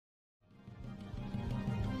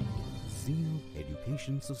Seal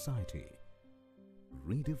Education Society,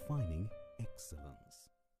 redefining excellence.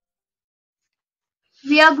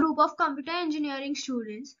 We are a group of computer engineering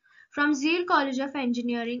students from Zeal College of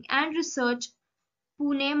Engineering and Research,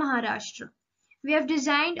 Pune, Maharashtra. We have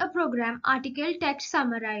designed a program article text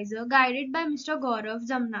summarizer guided by Mr. Gaurav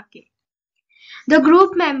Zamnake. The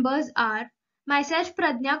group members are myself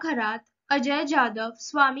Pradnya Kharat, Ajay Jadhav,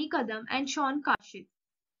 Swami Kadam and Sean Kashid.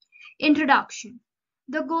 Introduction.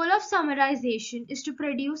 The goal of summarization is to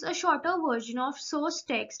produce a shorter version of source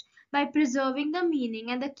text by preserving the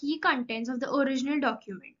meaning and the key contents of the original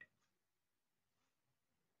document.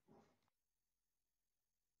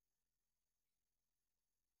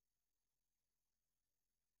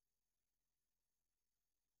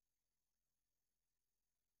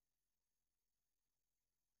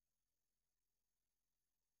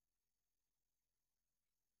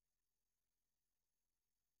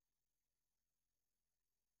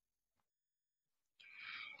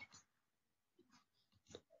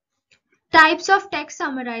 Types of text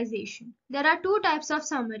summarization. There are two types of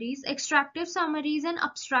summaries, extractive summaries and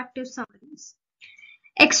abstractive summaries.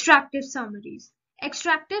 Extractive summaries.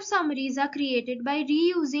 Extractive summaries are created by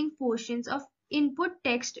reusing portions of input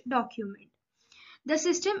text document. The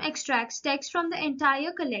system extracts text from the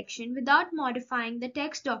entire collection without modifying the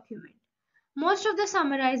text document. Most of the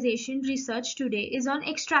summarization research today is on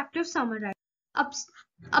extractive summarization.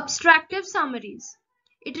 Abstractive summaries.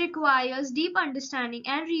 It requires deep understanding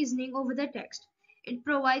and reasoning over the text. It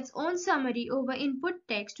provides own summary over input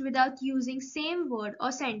text without using same word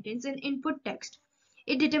or sentence in input text.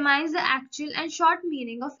 It determines the actual and short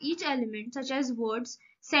meaning of each element such as words,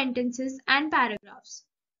 sentences, and paragraphs.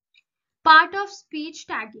 Part of speech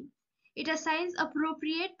tagging. It assigns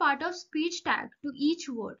appropriate part of speech tag to each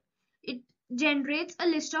word. It generates a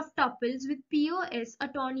list of tuples with POS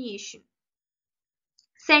attenuation.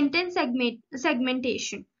 Sentence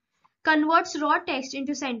segmentation. Converts raw text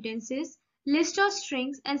into sentences, list of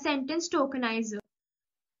strings, and sentence tokenizer.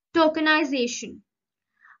 Tokenization.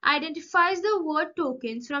 Identifies the word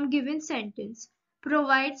tokens from given sentence.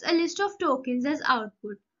 Provides a list of tokens as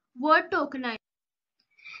output. Word tokenization.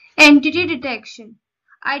 Entity detection.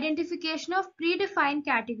 Identification of predefined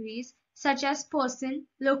categories such as person,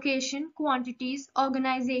 location, quantities,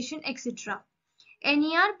 organization, etc.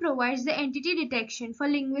 NER provides the entity detection for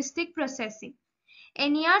linguistic processing.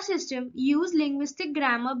 NER system use linguistic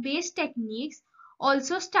grammar-based techniques,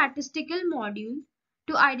 also statistical modules,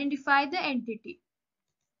 to identify the entity.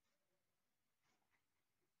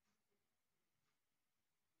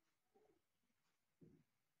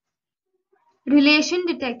 Relation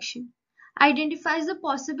detection identifies the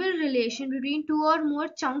possible relation between two or more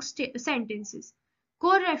chunk sentences.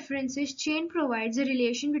 Co-references chain provides a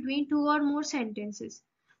relation between two or more sentences.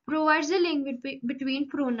 Provides the link between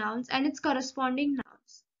pronouns and its corresponding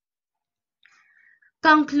nouns.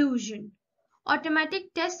 Conclusion.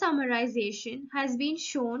 Automatic text summarization has been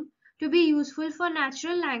shown to be useful for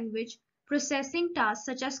natural language processing tasks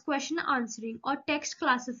such as question answering or text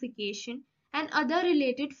classification and other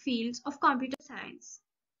related fields of computer science.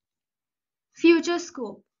 Future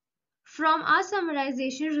scope. From our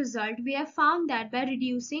summarization result, we have found that by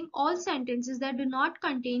reducing all sentences that do not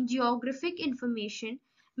contain geographic information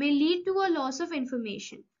may lead to a loss of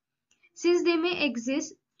information, since they may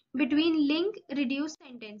exist between link-reduced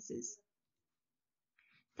sentences.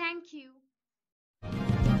 Thank you.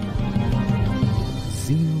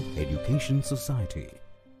 Seal Education Society,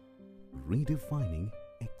 redefining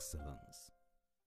excellence.